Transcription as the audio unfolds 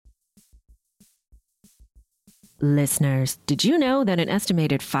Listeners, did you know that an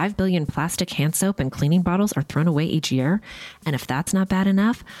estimated 5 billion plastic hand soap and cleaning bottles are thrown away each year? And if that's not bad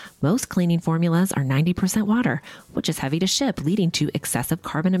enough, most cleaning formulas are 90% water, which is heavy to ship, leading to excessive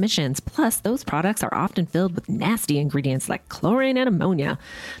carbon emissions. Plus, those products are often filled with nasty ingredients like chlorine and ammonia.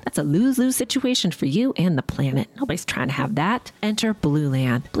 That's a lose-lose situation for you and the planet. Nobody's trying to have that. Enter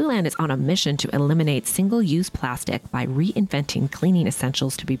Blueland. Blueland is on a mission to eliminate single-use plastic by reinventing cleaning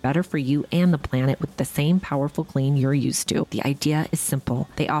essentials to be better for you and the planet with the same powerful clean you're used to. The idea is simple.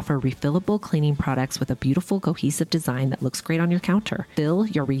 They offer refillable cleaning products with a beautiful cohesive design that looks great on your counter. Fill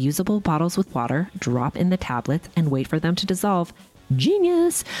your reusable bottles with water, drop in the tablets, and wait for them to dissolve.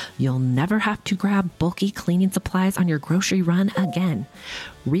 Genius! You'll never have to grab bulky cleaning supplies on your grocery run again.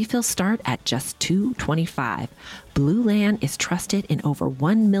 Refills start at just $2.25. Blueland is trusted in over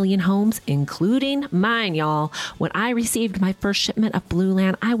 1 million homes, including mine, y'all. When I received my first shipment of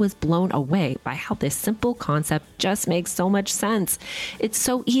Blueland, I was blown away by how this simple concept just makes so much sense. It's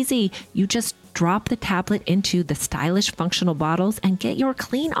so easy. You just drop the tablet into the stylish functional bottles and get your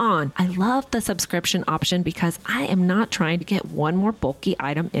clean on. I love the subscription option because I am not trying to get one more bulky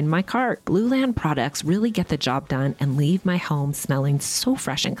item in my cart. Blueland products really get the job done and leave my home smelling so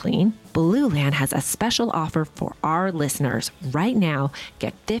fresh and clean. Blueland has a special offer for our listeners. Right now,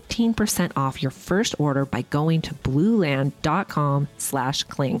 get 15% off your first order by going to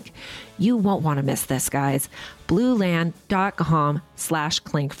blueland.com/clink. You won't want to miss this, guys.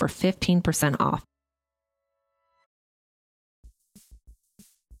 blueland.com/clink for 15% off.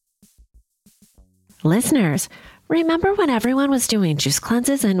 Listeners, remember when everyone was doing juice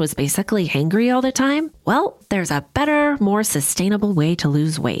cleanses and was basically hangry all the time? Well, there's a better, more sustainable way to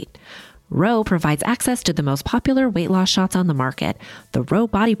lose weight. Ro provides access to the most popular weight loss shots on the market. The Ro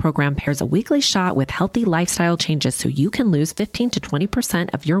Body Program pairs a weekly shot with healthy lifestyle changes so you can lose 15 to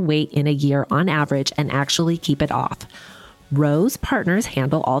 20% of your weight in a year on average and actually keep it off. Ro's partners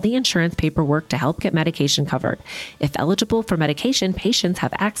handle all the insurance paperwork to help get medication covered. If eligible for medication, patients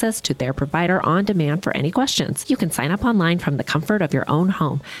have access to their provider on demand for any questions. You can sign up online from the comfort of your own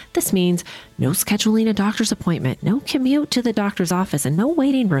home. This means no scheduling a doctor's appointment, no commute to the doctor's office, and no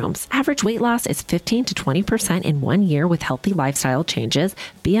waiting rooms. Average weight loss is 15 to 20% in 1 year with healthy lifestyle changes.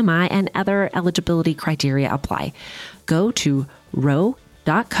 BMI and other eligibility criteria apply. Go to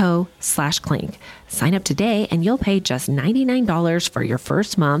ro.co/clink. Sign up today and you'll pay just $99 for your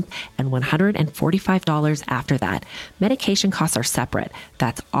first month and $145 after that. Medication costs are separate.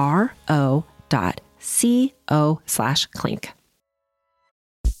 That's ro.co/clink.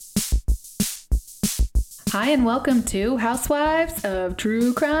 Hi, and welcome to Housewives of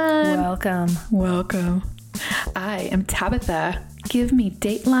True Crime. Welcome. I am Tabitha. Give me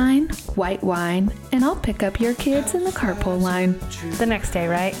Dateline, white wine, and I'll pick up your kids in the carpool line. The next day,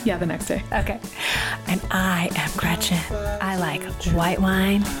 right? Yeah, the next day. Okay. And I am Gretchen. I like white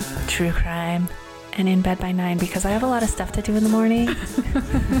wine, true crime, and in bed by 9 because I have a lot of stuff to do in the morning.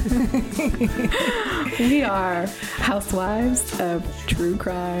 We are Housewives of True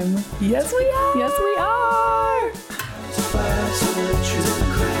Crime. Yes, we are. Yes, we are. Housewives of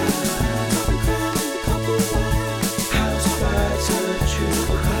True Crime.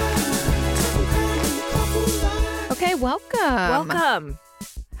 Okay, welcome.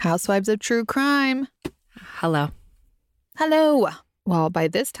 Housewives of True Crime. Hello. Well, by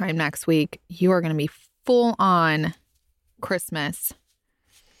this time next week, you are going to be full on Christmas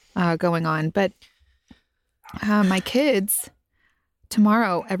going on. But my kids,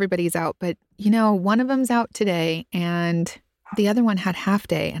 tomorrow, everybody's out. But, one of them's out today and the other one had half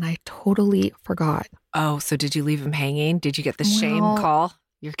day and I totally forgot. Oh, so did you leave him hanging? Did you get the shame call?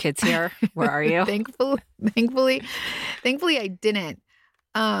 Your kid's here. Where are you? Thankfully, I didn't.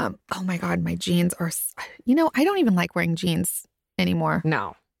 Oh my God, my jeans are, I don't even like wearing jeans anymore.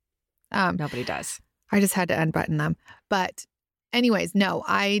 No, nobody does. I just had to unbutton them. But anyways, no,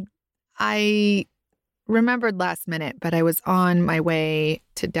 I remembered last minute, but I was on my way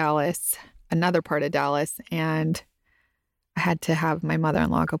to Dallas, another part of Dallas, and I had to have my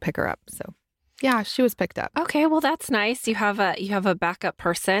mother-in-law go pick her up. So yeah, she was picked up. Okay, well, that's nice. You have a backup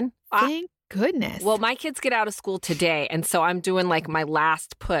person. Thank goodness. Well, my kids get out of school today, and so I'm doing like my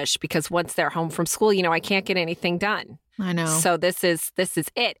last push because once they're home from school, I can't get anything done. I know. So this is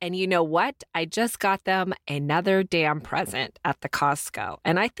it. And you know what? I just got them another damn present at the Costco,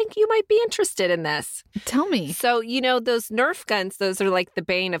 and I think you might be interested in this. Tell me. So, those Nerf guns, those are like the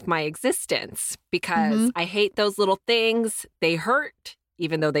bane of my existence because I hate those little things. They hurt.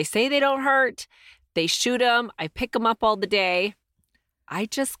 Even though they say they don't hurt, they shoot them. I pick them up all the day. I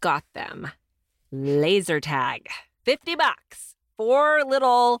just got them laser tag, $50. 4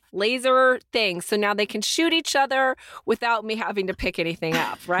 little laser things. So now they can shoot each other without me having to pick anything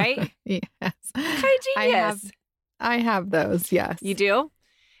up, right? Yes. Kind of genius. I have those, yes. You do?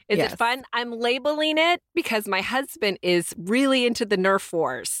 Is Yes. it fun? I'm labeling it because my husband is really into the Nerf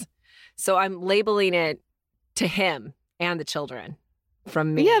wars. So I'm labeling it to him and the children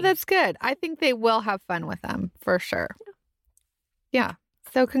from me. Yeah, that's good. I think they will have fun with them for sure. Yeah.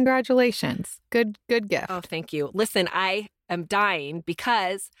 So congratulations. Good gift. Oh, thank you. Listen, I am dying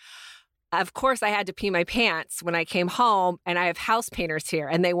because, of course, I had to pee my pants when I came home, and I have house painters here,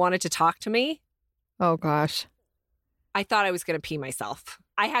 and they wanted to talk to me. Oh gosh. I thought I was going to pee myself.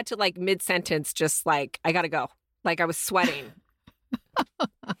 I had to, like, mid-sentence, just like, I got to go. Like, I was sweating.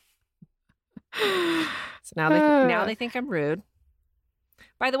 So now they think I'm rude.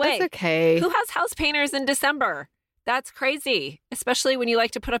 By the way, That's okay. who has house painters in December? That's crazy, especially when you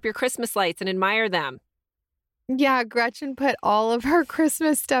like to put up your Christmas lights and admire them. Yeah, Gretchen put all of her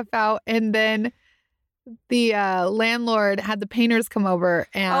Christmas stuff out, and then the landlord had the painters come over,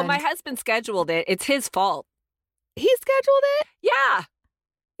 and Oh, my husband scheduled it. It's his fault. he scheduled it. Yeah.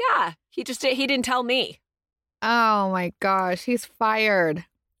 He didn't tell me. Oh my gosh, he's fired.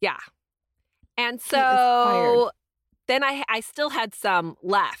 Yeah. And He is fired. so then I still had some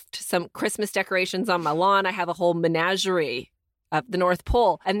left, some Christmas decorations on my lawn. I have a whole menagerie of the North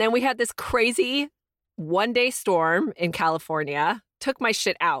Pole. And then we had this crazy one-day storm in California. Took my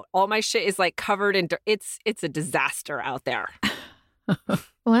shit out. All my shit is like covered in dirt. It's a disaster out there.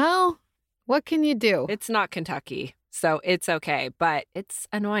 Well, what can you do? It's not Kentucky, so it's okay, but it's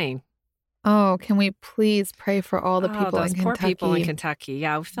annoying. Oh, can we please pray for all the people those in poor Kentucky? people in Kentucky.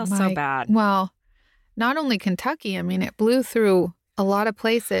 Yeah, we feel so My- bad. Well, not only Kentucky, I mean, it blew through a lot of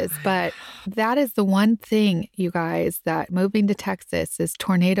places, but that is the one thing, you guys, that moving to Texas is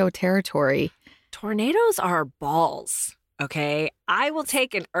tornado territory. Tornadoes are balls, okay? I will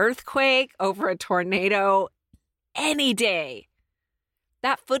take an earthquake over a tornado any day.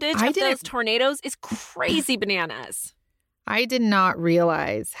 That footage I of those didn't- tornadoes is crazy bananas. I did not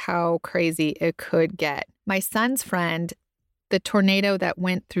realize how crazy it could get. My son's friend, the tornado that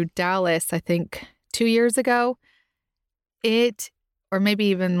went through Dallas, I think 2 years ago, or maybe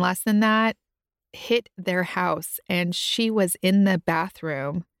even less than that, hit their house. And she was in the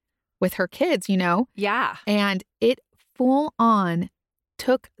bathroom with her kids, Yeah. and it full on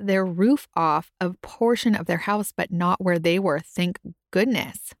took their roof off a portion of their house, but not where they were. Thank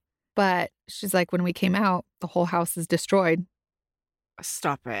goodness. But she's like, when we came out, the whole house is destroyed.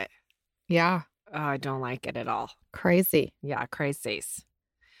 Stop it. Yeah, Oh, I don't like it at all. crazy. Yeah, crazies.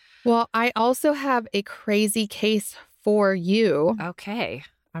 Well, I also have a crazy case for you Okay.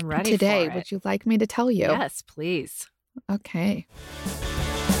 I'm ready today. for it. Would you like me to tell you? Yes, please. Okay.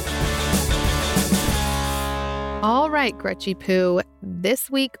 All right, Gretchy Poo. This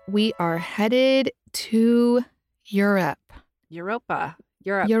week we are headed to Europe. Europa.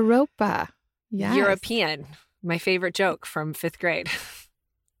 Europe. Europa. Yes. European. My favorite joke from 5th grade.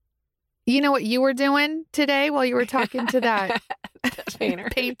 You know what you were doing today while you were talking to that Painter.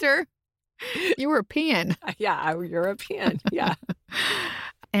 painter? You were peeing. Yeah, I'm European. Yeah.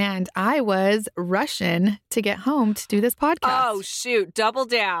 And I was rushing to get home to do this podcast. Oh, shoot. Double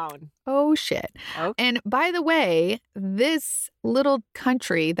down. Oh, shit. Okay. And by the way, this little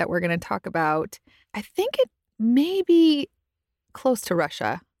country that we're going to talk about, I think it may be close to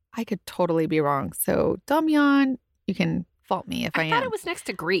Russia. I could totally be wrong. So, Damian, you can fault me if I I thought am. it was next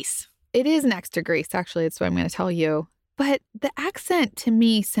to Greece. It is next to Greece, actually. It's what I'm going to tell you. But the accent to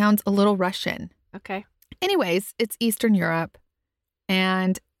me sounds a little Russian. Okay. Anyways, it's Eastern Europe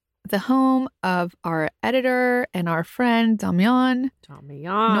and the home of our editor and our friend, Damian,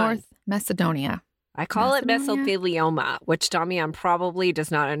 Damian. North Macedonia. I call it Macedonia. mesothelioma, which Damian probably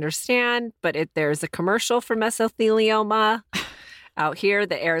does not understand, but there's a commercial for mesothelioma out here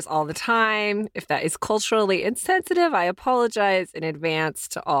that airs all the time. If that is culturally insensitive, I apologize in advance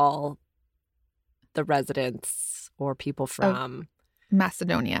to all the residents or people from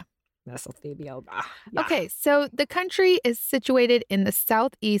Macedonia. mesothelioma. Yeah. Okay, so the country is situated in the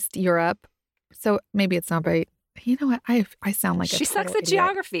southeast Europe. So maybe it's not very, you know what? I sound like a She sucks total at idiot.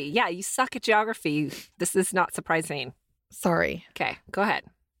 geography. Yeah, you suck at geography. This is not surprising. Sorry. Okay, go ahead.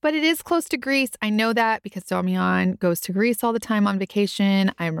 But it is close to Greece. I know that because Damian goes to Greece all the time on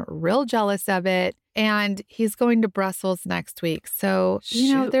vacation. I'm real jealous of it. And he's going to Brussels next week. So,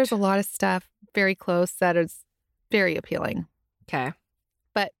 Shoot. there's a lot of stuff very close that is very appealing. Okay.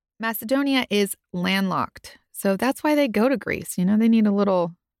 But Macedonia is landlocked. So that's why they go to Greece. They need a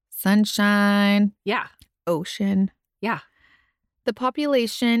little sunshine, Yeah. ocean. Yeah. The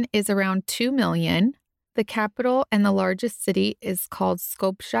population is around 2 million. The capital and the largest city is called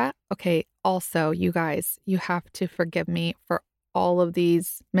Skopje. Okay, also, you guys, you have to forgive me for all of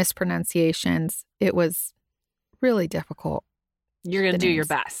these mispronunciations. It was really difficult. You're going to The do your names.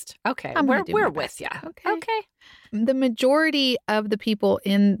 best. Okay. I'm gonna do We're my with best. you. Okay. Okay. The majority of the people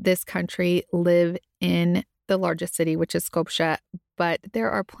in this country live in the largest city, which is Skopje, but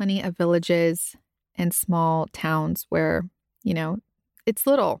there are plenty of villages and small towns where, it's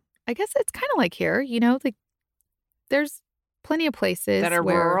little. I guess it's kind of like here, like there's plenty of places That are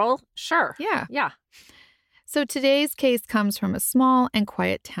where, rural? Sure. Yeah. Yeah. So today's case comes from a small and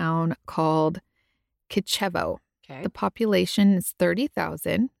quiet town called Kichevo. Okay. The population is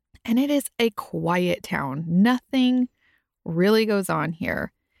 30,000, and it is a quiet town. Nothing really goes on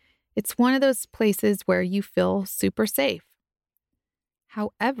here. It's one of those places where you feel super safe.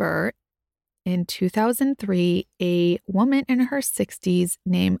 However, in 2003, a woman in her 60s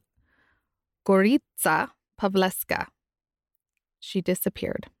named Goritza Pavleska, she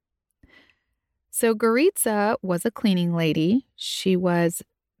disappeared. So Goritza was a cleaning lady. She was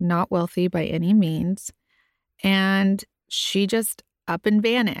not wealthy by any means, and she just up and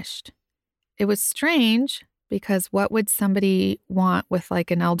vanished. It was strange because what would somebody want with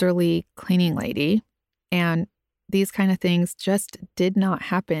like an elderly cleaning lady? And these kind of things just did not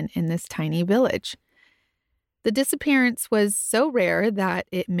happen in this tiny village. The disappearance was so rare that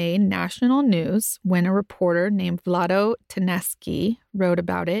it made national news when a reporter named Vlado Teneski wrote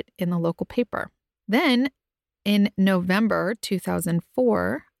about it in the local paper. Then, in November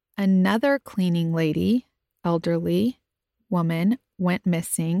 2004, another cleaning lady, elderly woman, went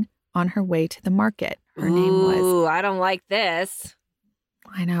missing on her way to the market. Her name was... Ooh, I don't like this.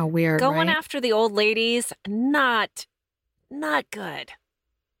 I know, weird, Going right? after the old ladies, not good.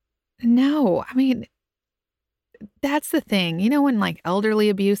 No, I mean, that's the thing. When like elderly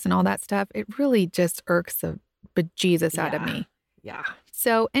abuse and all that stuff, it really just irks the bejesus out of Yeah. me. Yeah.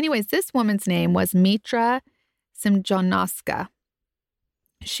 So anyways, this woman's name was Mitra Simjonovska.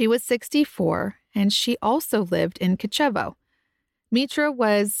 She was 64, and she also lived in Kichevo. Mitra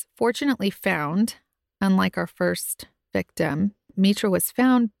was fortunately found, unlike our first victim. Mitra was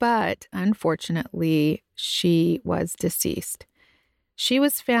found, but unfortunately, she was deceased. She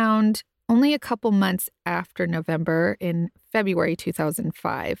was found only a couple months after November in February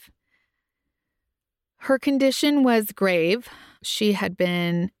 2005. Her condition was grave. She had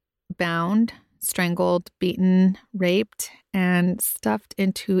been bound, strangled, beaten, raped, and stuffed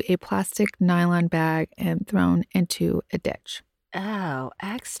into a plastic nylon bag and thrown into a ditch. Oh,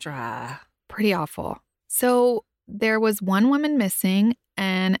 extra. Pretty awful. So there was one woman missing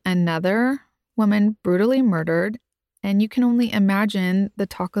and another woman brutally murdered. And you can only imagine the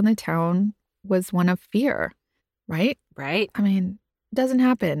talk on the town was one of fear, right? Right? I mean, it doesn't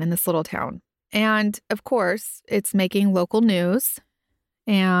happen in this little town. And of course, it's making local news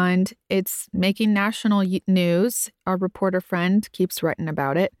and it's making national news. Our reporter friend keeps writing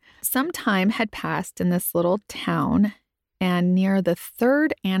about it. Some time had passed in this little town, and near the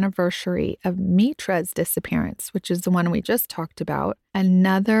 3rd anniversary of Mitra's disappearance, which is the one we just talked about,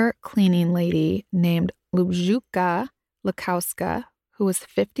 another cleaning lady named Lubzhuka Lukowska, who was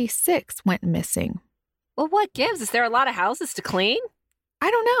 56, went missing. Well, what gives? Is there a lot of houses to clean?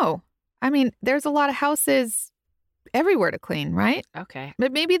 I don't know. I mean, there's a lot of houses everywhere to clean, right? Okay.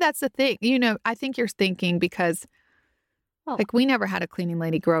 But maybe that's the thing. I think you're thinking because, Well- like, we never had a cleaning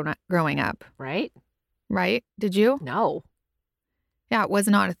lady growing up, Right? right? Did you? No. Yeah, it was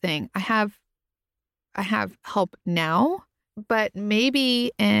not a thing. I have help now, but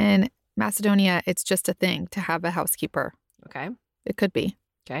maybe in Macedonia, it's just a thing to have a housekeeper. Okay. It could be.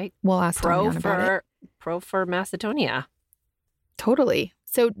 Okay. We'll ask Damian about it. Pro for Macedonia. Totally.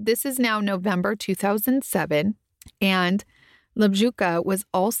 So this is now November 2007, and Lubzhuka was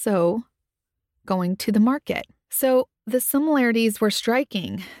also going to the market. So the similarities were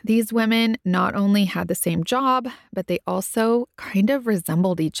striking. These women not only had the same job, but they also kind of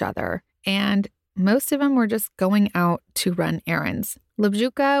resembled each other. And most of them were just going out to run errands.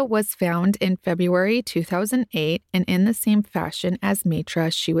 Lubzhuka was found in February 2008, and in the same fashion as Mitra,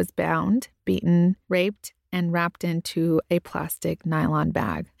 she was bound, beaten, raped, and wrapped into a plastic nylon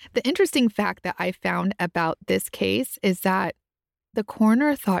bag. The interesting fact that I found about this case is that the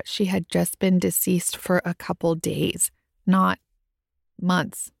coroner thought she had just been deceased for a couple days, not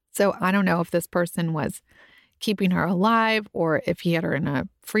months. So I don't know if this person was keeping her alive or if he had her in a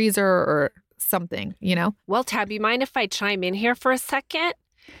freezer or something, Well, Tab, you mind if I chime in here for a second?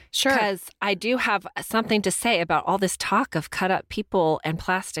 Sure. Because I do have something to say about all this talk of cut up people and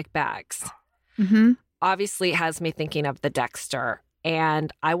plastic bags. Mm-hmm. Obviously, it has me thinking of the Dexter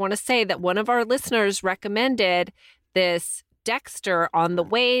And I want to say that one of our listeners recommended this Dexter on the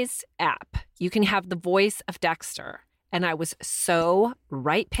Waze app. You can have the voice of Dexter. And I was so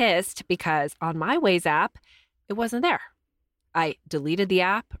pissed because on my Waze app, it wasn't there. I deleted the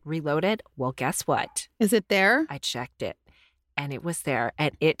app, reloaded. Well, guess what? Is it there? I checked it and it was there.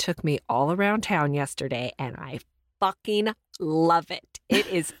 And it took me all around town yesterday and I fucking love it. It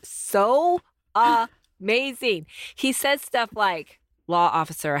is so amazing. He says stuff like, law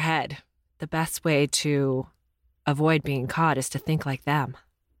officer ahead. The best way to avoid being caught is to think like them.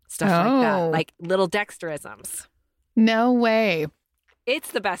 Stuff like that. Like little Dexterisms. No way.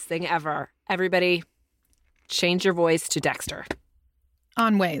 It's the best thing ever. Everybody, change your voice to Dexter.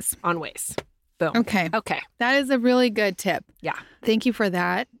 On Waze. On Waze. Boom. Okay. Okay. That is a really good tip. Yeah. Thank you for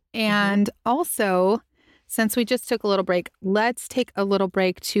that. And also, since we just took a little break, let's take a little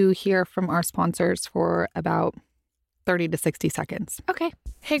break to hear from our sponsors for about 30 to 60 seconds. Okay.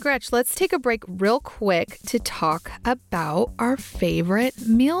 Hey, Gretch, let's take a break real quick to talk about our favorite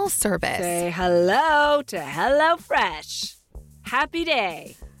meal service. Say hello to HelloFresh. Happy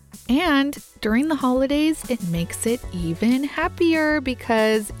day. And during the holidays, it makes it even happier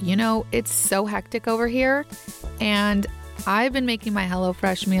because, you know, it's so hectic over here. And I've been making my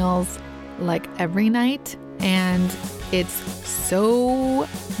HelloFresh meals like every night. And it's so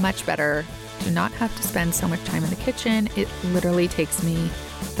much better to not have to spend so much time in the kitchen. It literally takes me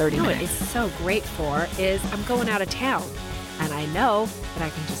 30 You know what minutes. it's so great for is I'm going out of town. And I know that I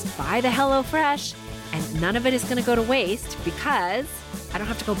can just buy the HelloFresh and none of it is going to go to waste because I don't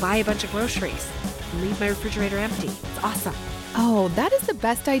have to go buy a bunch of groceries and leave my refrigerator empty. It's awesome. Oh, that is the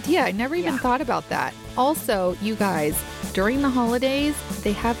best idea. I never even Yeah. thought about that. Also, you guys, during the holidays,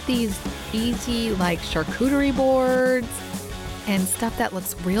 they have these easy like charcuterie boards and stuff that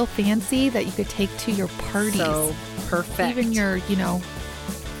looks real fancy that you could take to your parties. So perfect. Even your, you know,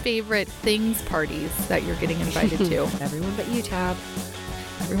 favorite things parties that you're getting invited to. Everyone but you, Tab.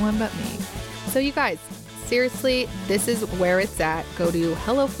 Everyone but me. So you guys, seriously, this is where it's at. Go to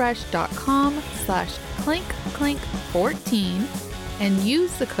HelloFresh.com/ClinkClink14 and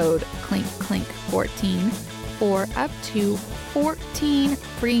use the code ClinkClink14 for up to 14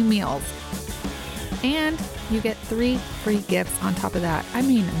 free meals. And you get 3 free gifts on top of that. I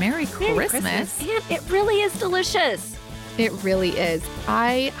mean, Merry Christmas. And it really is delicious. It really is.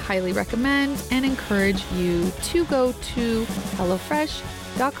 I highly recommend and encourage you to go to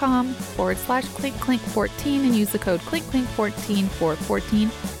HelloFresh.com/ClinkClink14 and use the code ClinkClink14 for 14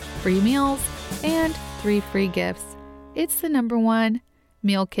 free meals and 3 free gifts. It's the #1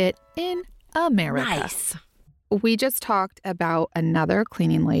 meal kit in America. Nice. We just talked about another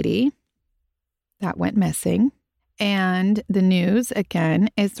cleaning lady that went missing. And the news, again,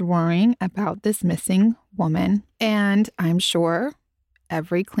 is roaring about this missing woman. And I'm sure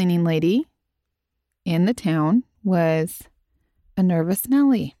every cleaning lady in the town was a nervous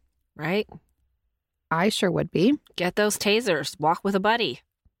Nelly. Right? I sure would be. Get those tasers. Walk with a buddy.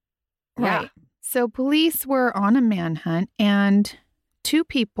 Right. So police were on a manhunt and 2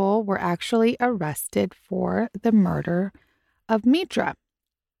 people were actually arrested for the murder of Mitra.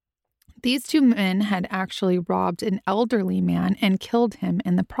 These 2 men had actually robbed an elderly man and killed him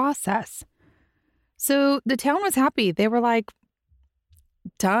in the process. So the town was happy. They were like,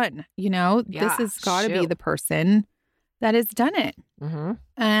 done. You know, this Yeah, has got to be shoot. the person that has done it. Mm-hmm.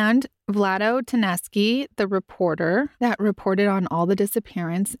 And Vlado Taneski, the reporter that reported on all the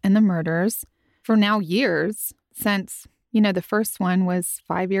disappearance and the murders for now years, since, you know, the first one was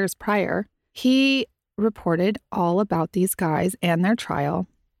 5 years prior, he reported all about these guys and their trial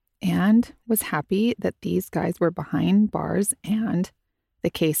and was happy that these guys were behind bars and the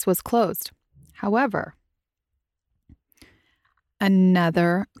case was closed. However,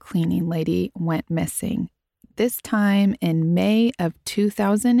 another cleaning lady went missing. This time in May of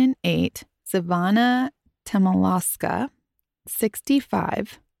 2008, Zivana Temalaska,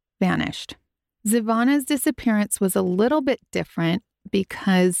 65, vanished. Zivana's disappearance was a little bit different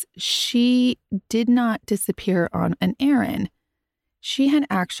because she did not disappear on an errand. She had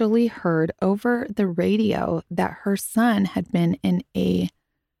actually heard over the radio that her son had been in a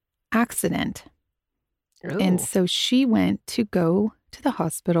accident. And so she went to go to the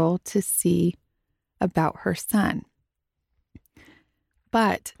hospital to see about her son.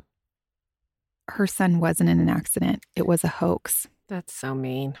 But her son wasn't in an accident. It was a hoax. That's so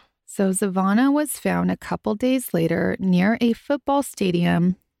mean. So Zivana was found a couple days later near a football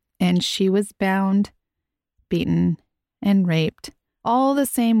stadium, and she was bound, beaten, and raped all the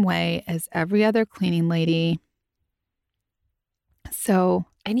same way as every other cleaning lady. So,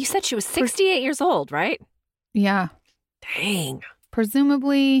 And you said she was 68 years old, right? yeah. Dang.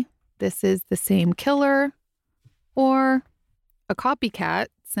 Presumably, this is the same killer or a copycat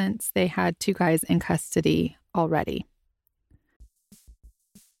since they had 2 guys in custody already.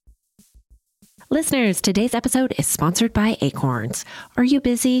 Listeners, today's episode is sponsored by Acorns. Are you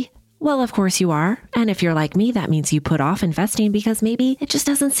busy? Well, of course you are. And if you're like me, that means you put off investing because maybe it just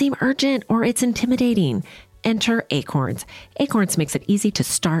doesn't seem urgent or it's intimidating. Enter Acorns. Acorns makes it easy to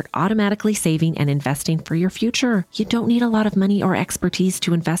start automatically saving and investing for your future. You don't need a lot of money or expertise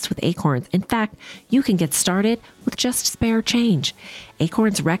to invest with Acorns. In fact, you can get started with just spare change.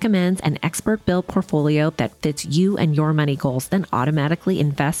 Acorns recommends an expert-built portfolio that fits you and your money goals, then automatically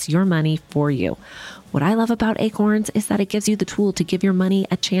invests your money for you. What I love about Acorns is that it gives you the tool to give your money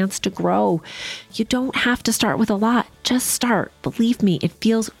a chance to grow. You don't have to start with a lot. Just start. Believe me, it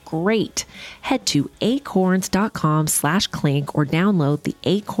feels great. Head to acorns.com/clink or download the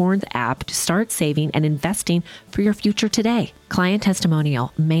Acorns app to start saving and investing for your future today. Client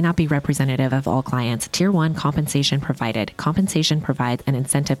testimonial may not be representative of all clients. Tier 1 compensation provided. Compensation provides an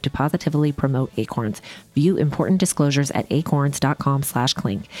incentive to positively promote Acorns. View important disclosures at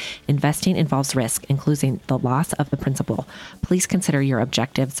acorns.com/clink. Investing involves risk, including the loss of the principal. Please consider your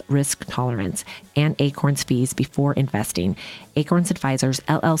objectives, risk tolerance, and Acorns fees before investing. Acorns Advisors,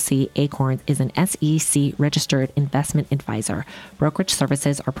 LLC. Acorns is an SEC registered investment advisor. Brokerage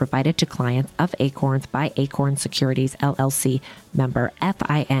services are provided to clients of Acorns by Acorns Securities, LLC, member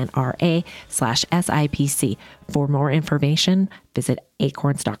FINRA/SIPC. For more information, visit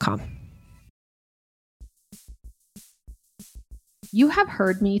acorns.com. You have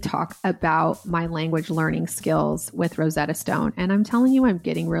heard me talk about my language learning skills with Rosetta Stone, and I'm telling you, I'm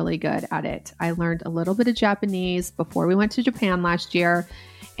getting really good at it. I learned a little bit of Japanese before we went to Japan last year,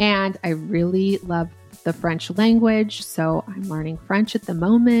 and I really love the French language, so I'm learning French at the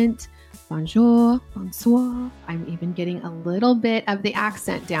moment. Bonjour, bonsoir. I'm even getting a little bit of the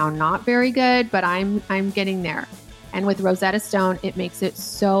accent down. Not very good, but I'm getting there. And with Rosetta Stone, it makes it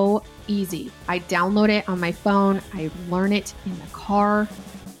so easy. I download it on my phone. I learn it in the car.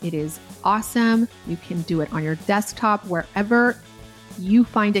 It is awesome. You can do it on your desktop, wherever you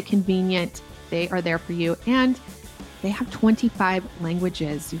find it convenient. They are there for you. And they have 25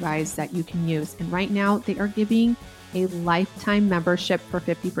 languages, you guys, that you can use. And right now they are giving a lifetime membership for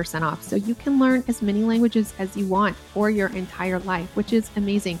 50% off. So you can learn as many languages as you want for your entire life, which is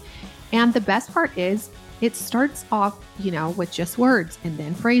amazing. And the best part is it starts off, with just words and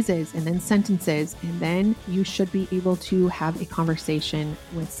then phrases and then sentences. And then you should be able to have a conversation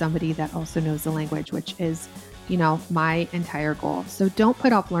with somebody that also knows the language, which is, my entire goal. So don't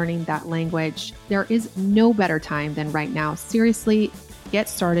put off learning that language. There is no better time than right now. Seriously, get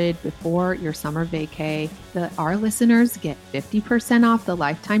started before your summer vacay. Our listeners get 50% off the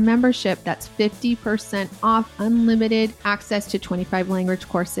lifetime membership. That's 50% off unlimited access to 25 language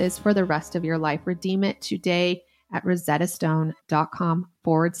courses for the rest of your life. Redeem it today at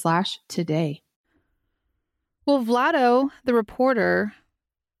rosettastone.com/today. Well, Vlado, the reporter,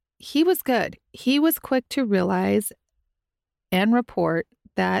 he was good. He was quick to realize and report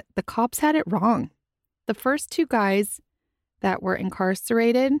that the cops had it wrong. The first 2 guys that were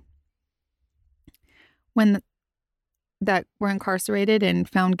incarcerated and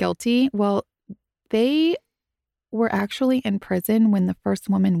found guilty, well, they were actually in prison when the first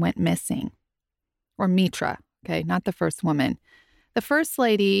woman went missing. Or Mitra, okay, not the first woman. The first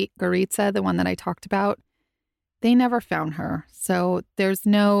lady, Goritza, the one that I talked about, they never found her. So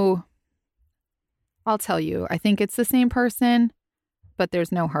I'll tell you, I think it's the same person, but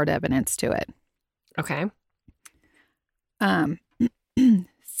there's no hard evidence to it. Okay.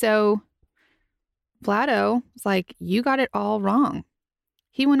 So Vlado was like, you got it all wrong.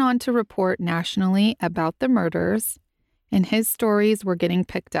 He went on to report nationally about the murders, and his stories were getting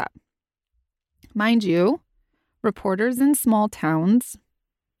picked up. Mind you, reporters in small towns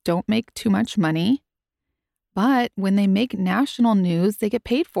don't make too much money, but when they make national news, they get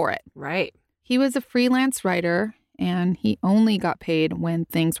paid for it. Right. He was a freelance writer, and he only got paid when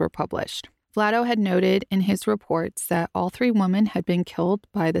things were published. Vlado had noted in his reports that all 3 women had been killed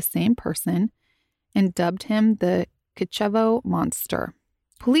by the same person and dubbed him the Kichevo Monster.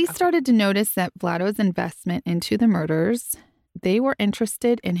 Police started to notice that Vlado's investment into the murders, they were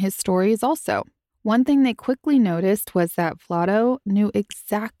interested in his stories also. One thing they quickly noticed was that Vlado knew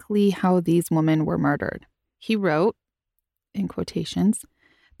exactly how these women were murdered. He wrote, in quotations,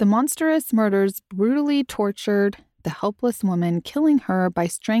 "The monstrous murders brutally tortured the helpless woman, killing her by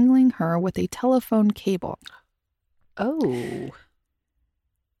strangling her with a telephone cable." Oh.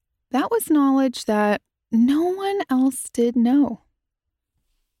 That was knowledge that no one else did know.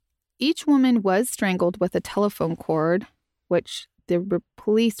 Each woman was strangled with a telephone cord, which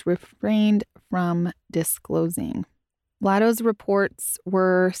police refrained from disclosing. Vlado's reports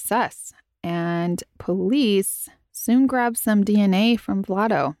were sus, and police soon grabbed some DNA from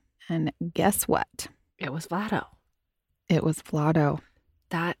Vlado. And guess what? It was Vlado. It was Vlado.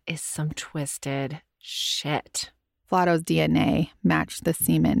 That is some twisted shit. Vlado's DNA matched the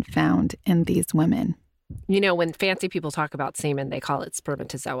semen found in these women. You know, when fancy people talk about semen, they call it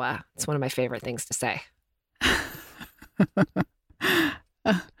spermatozoa. It's one of my favorite things to say.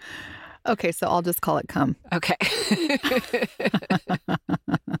 Okay, so I'll just call it cum. Okay.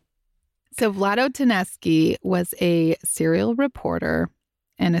 So Vlado Tedeschi was a serial reporter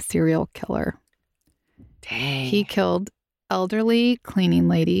and a serial killer. Dang. He killed elderly cleaning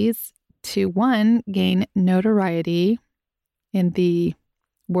ladies to, one, gain notoriety in the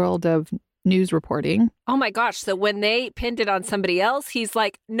world of news reporting. Oh my gosh. So when they pinned it on somebody else, he's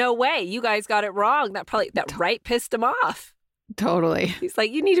like, no way, you guys got it wrong. That right pissed him off. Totally. He's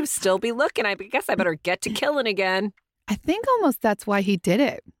like, you need to still be looking. I guess I better get to killing again. I think almost that's why he did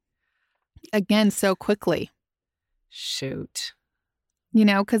it. Again, so quickly. Shoot. You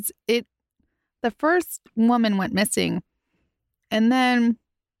know, because the first woman went missing. And then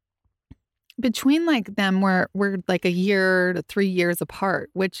between like them, we're like a year to 3 years apart,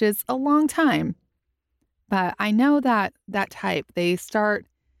 which is a long time. But I know that type, they start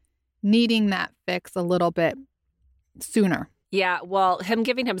needing that fix a little bit sooner. Yeah, well, him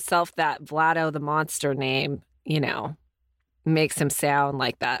giving himself that Vlado the Monster name, you know, makes him sound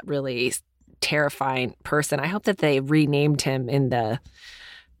like that really terrifying person. I hope that they renamed him in the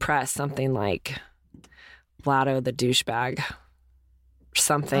press something like Vlado the Douchebag or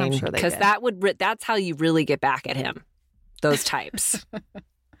something. I'm sure they because did. that's how you really get back at him, those types.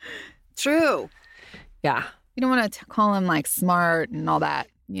 True. Yeah. You don't want to call him like smart and all that,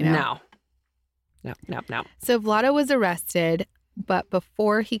 you know? No. So Vlado was arrested, but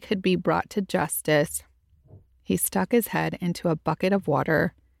before he could be brought to justice, he stuck his head into a bucket of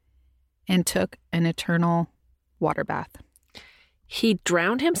water and took an eternal water bath. He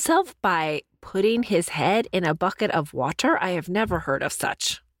drowned himself by putting his head in a bucket of water? I have never heard of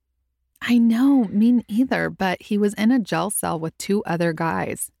such. I know, me neither, but he was in a jail cell with 2 other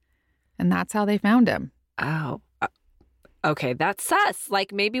guys, and that's how they found him. Oh. Okay, that's sus.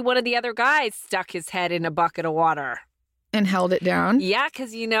 Like maybe one of the other guys stuck his head in a bucket of water. And held it down? Yeah,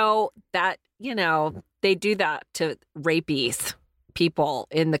 because they do that to rapies, people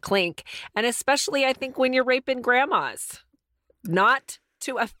in the clink. And especially, I think, when you're raping grandmas. Not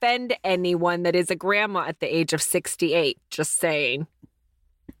to offend anyone that is a grandma at the age of 68. Just saying.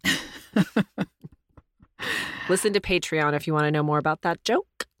 Listen to Patreon if you want to know more about that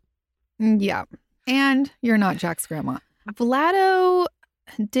joke. Yeah. And you're not Jack's grandma. Vlado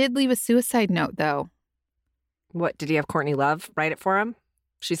did leave a suicide note, though. What, did he have Courtney Love write it for him?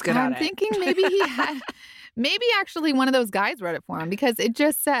 She's good at it. I'm thinking maybe he had, maybe actually one of those guys wrote it for him, because it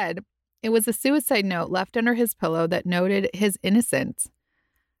just said it was a suicide note left under his pillow that noted his innocence.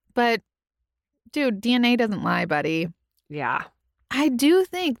 But, dude, DNA doesn't lie, buddy. Yeah. I do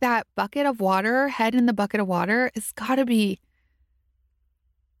think that bucket of water, head in the bucket of water, has got to be,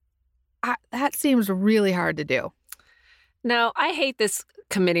 that seems really hard to do. No, I hate this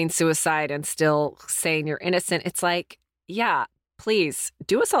committing suicide and still saying you're innocent. It's like, yeah, please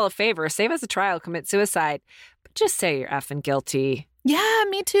do us all a favor. Save us a trial, commit suicide. But just say you're effing guilty. Yeah,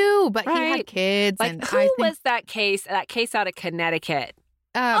 me too. But he had Right. kids. Like, and who was that case out of Connecticut?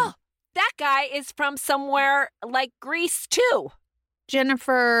 Oh, that guy is from somewhere like Greece, too.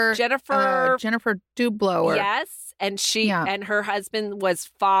 Jennifer Dublower. Yes. And she Yeah. and her husband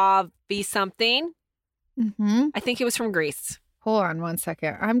was Favi something. Mm-hmm. I think he was from Greece. Hold on one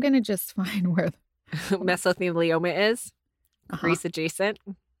second. I'm going to just find where. Mesothelioma is. Uh-huh. Greece adjacent.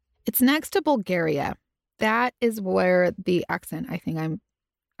 It's next to Bulgaria. That is where the accent I think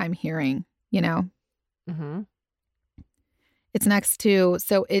I'm hearing, you know. Mm-hmm. It's next to,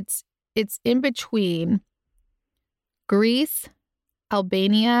 so it's in between Greece,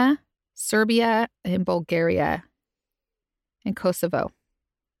 Albania, Serbia, and Bulgaria, and Kosovo.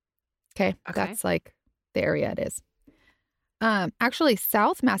 Okay. That's like the area it is. Actually,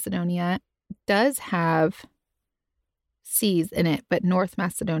 South Macedonia does have seas in it, but North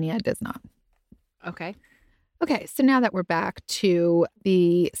Macedonia does not. Okay. Okay, so now that we're back to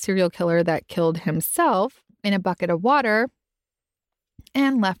the serial killer that killed himself in a bucket of water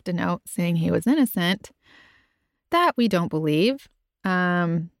and left a note saying he was innocent, that we don't believe.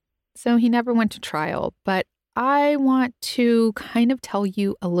 So he never went to trial. But I want to kind of tell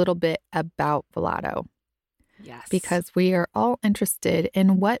you a little bit about Vlado. Yes. Because we are all interested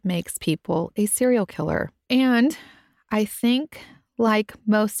in what makes people a serial killer. And I think, like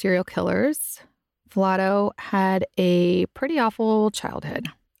most serial killers, Vlado had a pretty awful childhood.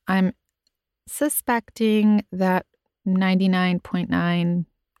 I'm suspecting that 99.9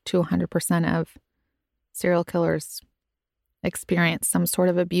 to 100% of serial killers experience some sort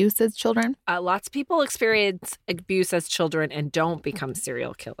of abuse as children. Lots of people experience abuse as children and don't become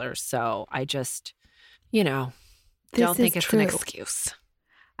serial killers. So I just, don't think it's an excuse.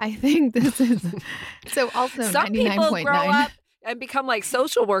 I think this is so. Also, some people grow up and become like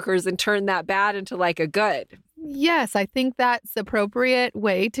social workers and turn that bad into like a good. Yes, I think that's the appropriate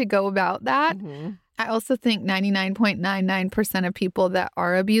way to go about that. Mm-hmm. I also think 99.99% of people that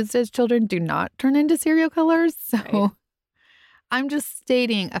are abused as children do not turn into serial killers. So Right. I'm just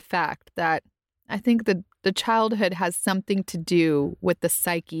stating a fact that I think the childhood has something to do with the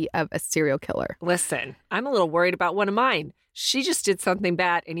psyche of a serial killer. Listen, I'm a little worried about one of mine. She just did something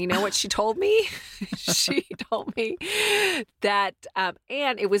bad. And you know what she told me? She told me that,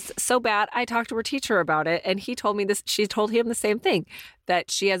 and it was so bad, I talked to her teacher about it. And he told me this. She told him the same thing,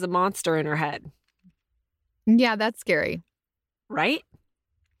 that she has a monster in her head. Yeah, that's scary. Right?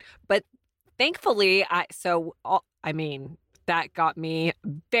 But thankfully, that got me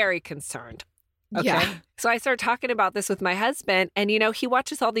very concerned. Okay. Yeah. So I started talking about this with my husband, and he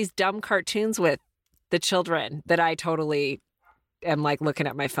watches all these dumb cartoons with the children that I totally am like looking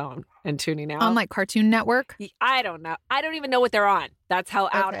at my phone and tuning out. On like Cartoon Network? I don't know. I don't even know what they're on. That's how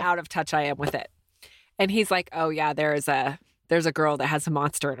Okay. out of touch I am with it. And he's like, "Oh yeah, there's a girl that has a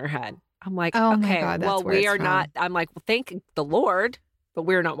monster in her head." I'm like, Oh my "Okay, God, that's well where we it's are from. not." I'm like, "Well, thank the Lord, but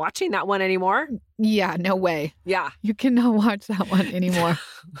we're not watching that one anymore." Yeah, no way. Yeah. You cannot watch that one anymore.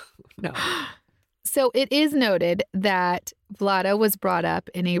 No. So it is noted that Vlado was brought up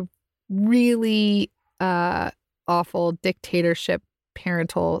in a really awful dictatorship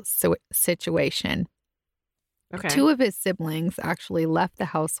parental situation. Okay. 2 of his siblings actually left the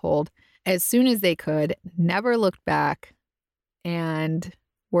household as soon as they could, never looked back, and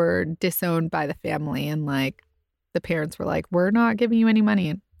were disowned by the family. And like the parents were like, "We're not giving you any money."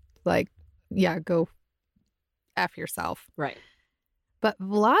 And like, yeah, go F yourself. Right. But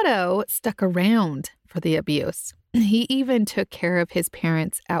Vlado stuck around for the abuse. He even took care of his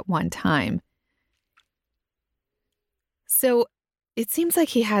parents at one time. So it seems like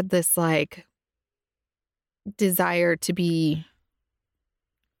he had this like desire to be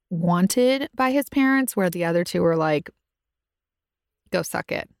wanted by his parents, where the other 2 were like, "Go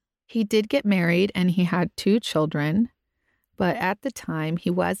suck it." He did get married and he had 2 children, but at the time he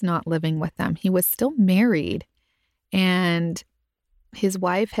was not living with them. He was still married, and his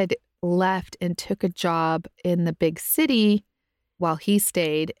wife had left and took a job in the big city while he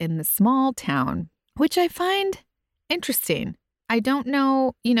stayed in the small town, which I find interesting. I don't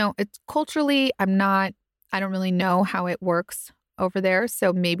know, it's culturally, I don't really know how it works over there.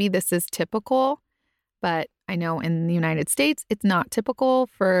 So maybe this is typical, but I know in the United States, it's not typical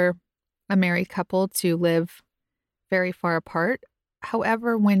for a married couple to live very far apart.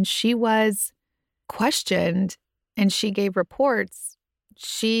 However, when she was questioned and she gave reports,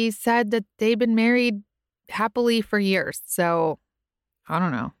 she said that they'd been married happily for years. So I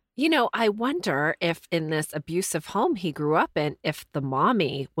don't know. I wonder if in this abusive home he grew up in, if the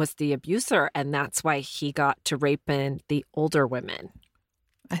mommy was the abuser and that's why he got to raping the older women.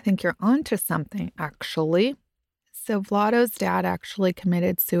 I think you're onto something, actually. So Vlado's dad actually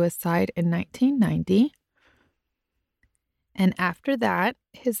committed suicide in 1990. And after that,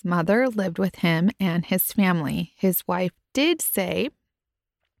 his mother lived with him and his family. His wife did say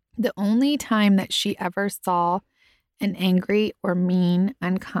the only time that she ever saw an angry or mean,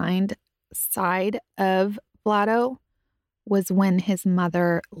 unkind side of Vlado was when his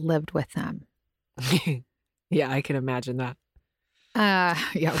mother lived with him. Yeah, I can imagine that. Yeah,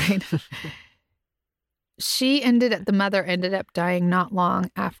 right. The mother ended up dying not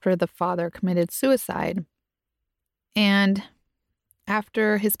long after the father committed suicide. And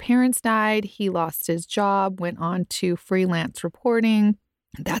after his parents died, he lost his job, went on to freelance reporting.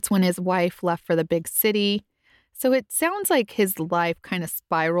 That's when his wife left for the big city. So it sounds like his life kind of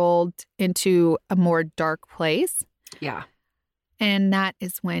spiraled into a more dark place. Yeah. And that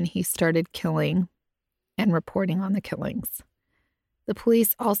is when he started killing and reporting on the killings. The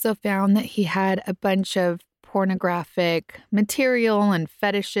police also found that he had a bunch of pornographic material and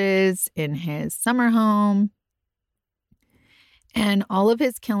fetishes in his summer home. And all of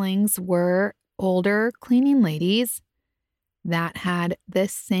his killings were older cleaning ladies that had the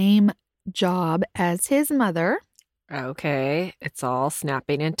same job as his mother. Okay. It's all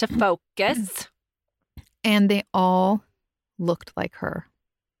snapping into focus. And they all looked like her.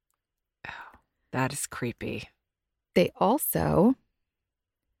 That is creepy. They also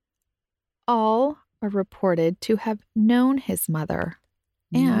all are reported to have known his mother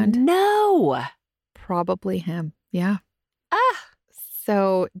and no. probably him. Yeah. Ah.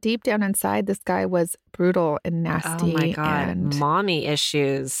 So deep down inside, this guy was brutal and nasty. Oh my God. And Mommy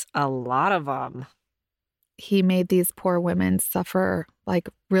issues. A lot of them. he made these poor women suffer like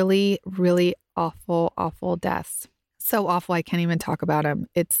really, really awful, awful deaths. So awful, I can't even talk about him.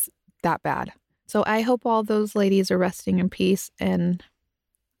 It's that bad. So I hope all those ladies are resting in peace, and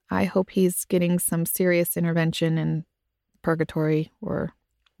I hope he's getting some serious intervention in purgatory or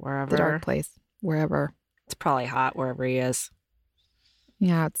Wherever. the dark place, wherever. It's probably hot wherever he is.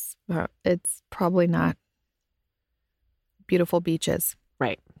 Yeah, it's probably not beautiful beaches.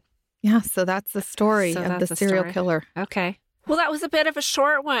 Right. Yeah, so that's the story So of that's the the serial story. killer. Okay. Well, that was a bit of a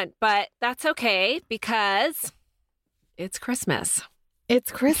short one, but that's okay because it's Christmas.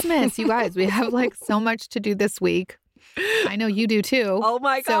 It's Christmas, you guys. We have like so much to do this week. I know you do too. Oh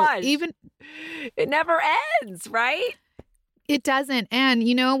my So gosh. even It never ends, right? it doesn't. And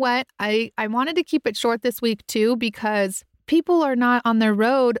you know what? I wanted to keep it short this week too, because people are not on their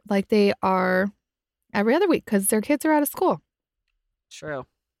road like they are every other week because their kids are out of school. True.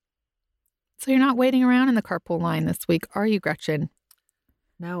 So you're not waiting around in the carpool line this week, are you, Gretchen?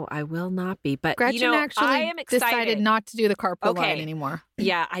 No, I will not be. But Gretchen you know, actually I am excited. decided not to do the carpool line Okay. anymore.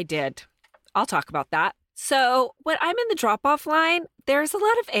 Yeah, I did. I'll talk about that. So when I'm in the drop-off line, there's a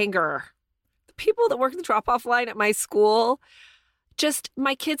lot of anger. The people that work the drop-off line at my school, just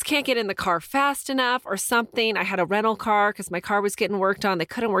my kids can't get in the car fast enough or something. I had a rental car because my car was getting worked on. They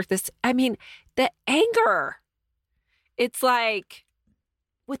couldn't work this. I mean, the anger. It's like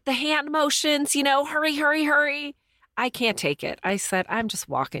with the hand motions, you know, hurry, hurry, hurry. I can't take it. I said, I'm just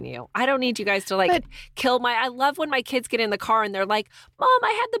walking you. I don't need you guys to like But- kill my. I love when my kids get in the car and they're like, Mom,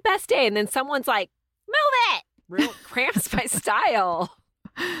 I had the best day. And then someone's like, move it. Real cramps my style.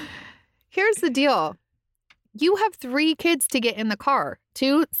 Here's the deal. You have 3 kids to get in the car,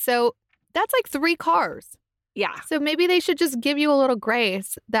 too. So that's like 3 cars. Yeah. So maybe they should just give you a little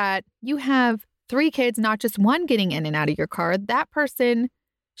grace that you have 3 kids, not just one getting in and out of your car. That person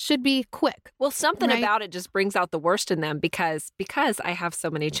should be quick. Well, something Right. about it just brings out the worst in them because I have so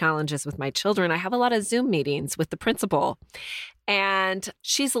many challenges with my children. I have a lot of Zoom meetings with the principal, and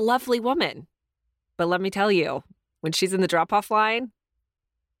she's a lovely woman. But let me tell you, when she's in the drop-off line,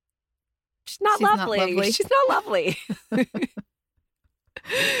 she's not She's not lovely. lovely. She's not lovely.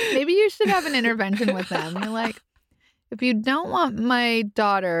 Maybe you should have an intervention with them. You're like, if you don't want my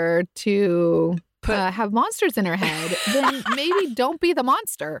daughter to Put- have monsters in her head, then maybe don't be the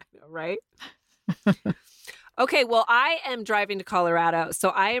monster. Right? Okay, well, I am driving to Colorado, so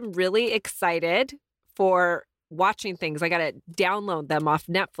I am really excited for watching things. I got to download them off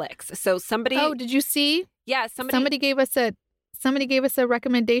Netflix. So somebody, Oh, did you see? yeah, Somebody gave us a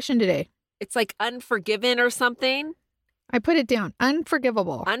recommendation today. it's like Unforgiven or something. I put it down.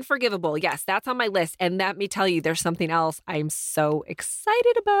 Unforgivable. Unforgivable. Yes, that's on my list. And let me tell you, there's something else I'm so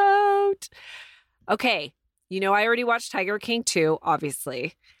excited about. Okay, you know, I already watched Tiger King 2,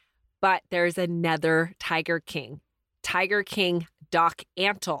 obviously, but there's another Tiger King Doc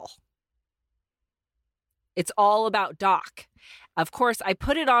Antle. It's all about Doc. Of course, I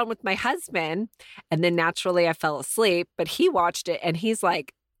put it on with my husband, and then naturally I fell asleep, but he watched it and he's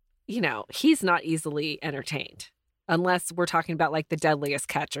like, you know, he's not easily entertained unless we're talking about like The Deadliest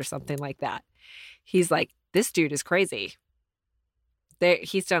Catch or something like that. He's like, this dude is crazy.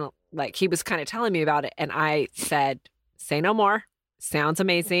 He's done, like, he was kind of telling me about it, and I said, say no more. Sounds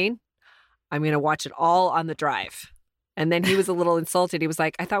amazing. I'm going to watch it all on the drive. And then he was a little insulted. He was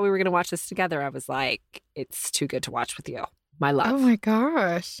like, I thought we were going to watch this together. I was like, it's too good to watch with you. My love. Oh my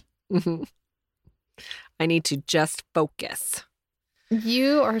gosh. Mhm. I need to just focus.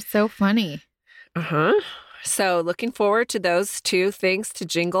 You are so funny. Uh-huh. So looking forward to those 2 things to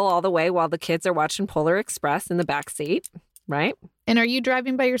jingle all the way while the kids are watching Polar Express in the back seat, right? And are you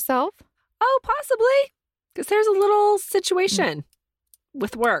driving by yourself? Oh, possibly. Because there's a little situation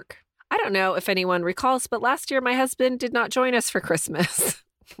with work. I don't know if anyone recalls, but last year my husband did not join us for Christmas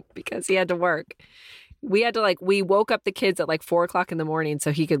because he had to work. We had to we woke up the kids at 4:00 in the morning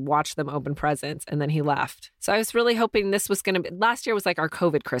so he could watch them open presents, and then he left. So I was really hoping this was going to be, last year was like our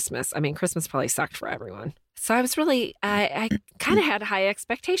COVID Christmas. I mean, Christmas probably sucked for everyone. So I was really, I kind of had high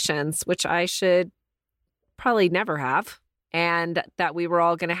expectations, which I should probably never have. And that we were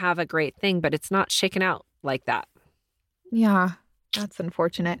all going to have a great thing, but it's not shaken out like that. Yeah, that's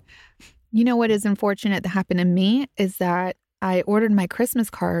unfortunate. You know what is unfortunate that happened to me is that I ordered my Christmas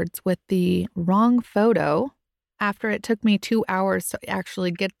cards with the wrong photo after it took me 2 hours to actually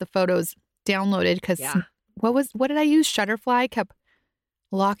get the photos downloaded because Yeah. what did I use? Shutterfly kept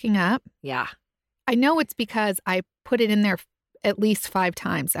locking up. Yeah. I know it's because I put it in there at least 5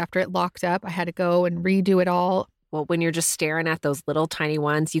 times. After it locked up, I had to go and redo it all. Well, when you're just staring at those little tiny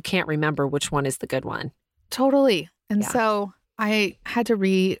ones, you can't remember which one is the good one. Totally. And Yeah. so I had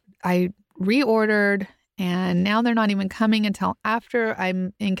to I reordered, and now they're not even coming until after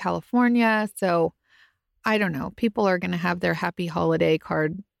I'm in California. So I don't know. People are going to have their happy holiday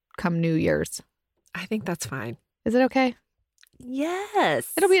card come New Year's. I think that's fine. Is it okay?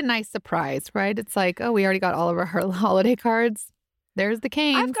 Yes. It'll be a nice surprise, right? It's like, oh, we already got all of our holiday cards. There's the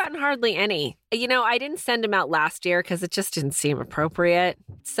canes. I've gotten hardly any. You know, I didn't send them out last year because it just didn't seem appropriate.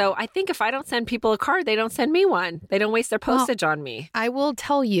 So I think if I don't send people a card, they don't send me one. They don't waste their postage on me. I will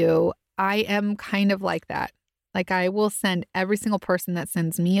tell you, I am kind of like that. Like, I will send every single person that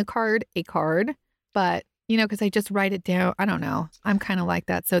sends me a card. But, you know, because I just write it down. I don't know. I'm kind of like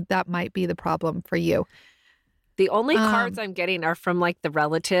that. So that might be the problem for you. The only cards I'm getting are from like the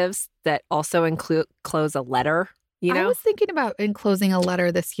relatives that also enclose a letter, you know? I was thinking about enclosing a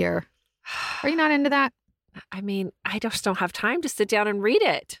letter this year. Are you not into that? I mean, I just don't have time to sit down and read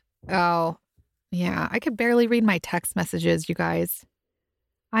it. Oh, yeah. I could barely read my text messages, you guys.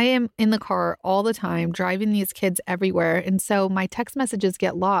 I am in the car all the time, driving these kids everywhere. And so my text messages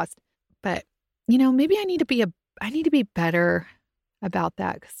get lost. But, you know, maybe I need to be better about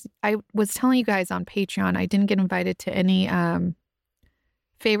that. Because I was telling you guys on Patreon, I didn't get invited to any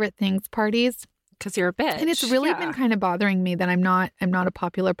favorite things parties. Because you're a bitch. And it's really been kind of bothering me that I'm not a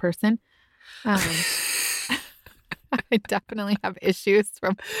popular person. I definitely have issues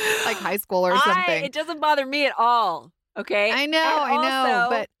from like high school or something. It doesn't bother me at all. Okay. I know,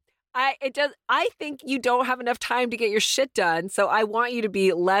 but I think you don't have enough time to get your shit done. So I want you to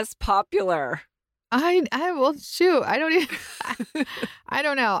be less popular. I will shoot. I don't even, I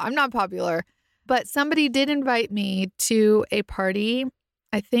don't know. I'm not popular, but somebody did invite me to a party.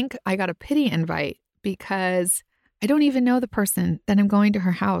 I think I got a pity invite because I don't even know the person that I'm going to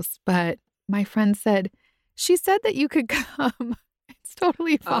her house, but my friend said, she said that you could come. It's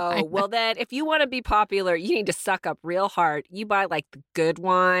totally fine. Oh, well then if you want to be popular, you need to suck up real hard. You buy like the good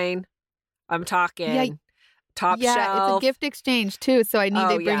wine. I'm talking top shelf. Yeah, it's a gift exchange too, so I need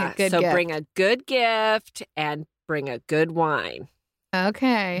to bring a good gift. So bring a good gift and bring a good wine.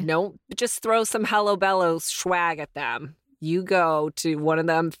 Okay. Don't just throw some Hello Bello swag at them. You go to one of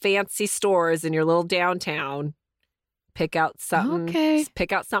them fancy stores in your little downtown, pick out something. Okay.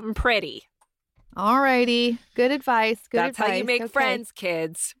 Pick out something pretty. All righty. Good advice. That's how you make friends,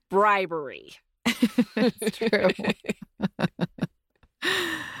 kids. Bribery. It's true.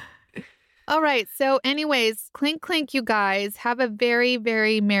 All right. So anyways, clink, clink, you guys. Have a very,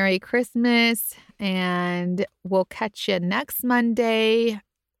 very Merry Christmas. And we'll catch you next Monday.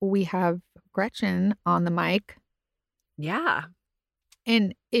 We have Gretchen on the mic. Yeah.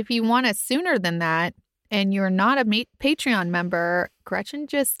 And if you want us sooner than that, and you're not a Patreon member, Gretchen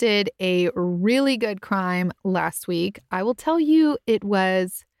just did a really good crime last week. I will tell you,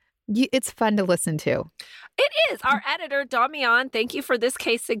 it's fun to listen to. It is. Our editor, Damian, thank you for this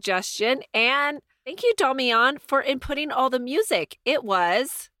case suggestion. And thank you, Damian, for inputting all the music. It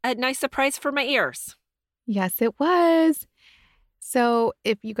was a nice surprise for my ears. Yes, it was. So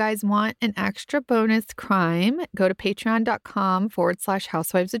if you guys want an extra bonus crime, go to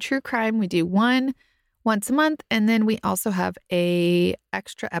patreon.com/Housewives of True Crime. We do one once a month, and then we also have a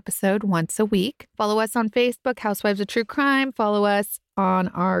extra episode once a week. Follow us on Facebook, Housewives of True Crime. Follow us on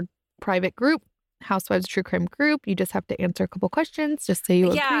our private group, Housewives of True Crime group. You just have to answer a couple questions. Just say you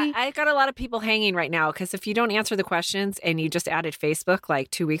agree. Yeah, I got a lot of people hanging right now because if you don't answer the questions and you just added Facebook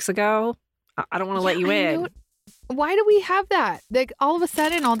like 2 weeks ago, I don't want to let you in. Why do we have that? Like all of a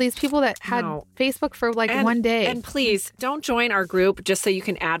sudden, all these people that had Facebook for like one day. And please don't join our group just so you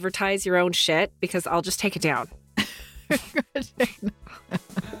can advertise your own shit because I'll just take it down.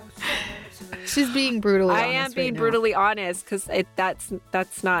 She's being brutally honest. I am being brutally honest because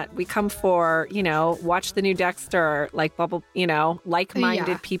that's not. We come for, watch the new Dexter, like bubble,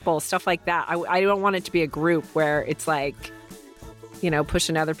 like-minded people, stuff like that. I don't want it to be a group where it's like,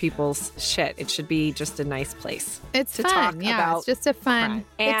 pushing other people's shit. It should be just a nice place. It's to fun. talk about it's just a fun.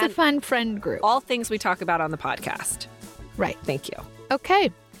 It's a fun friend group. All things we talk about on the podcast. Right. Thank you.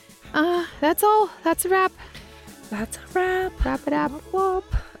 Okay. That's all. That's a wrap. That's a wrap. Wrap it up. Whoop,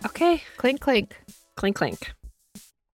 whoop. Okay. Clink, clink. Clink, clink.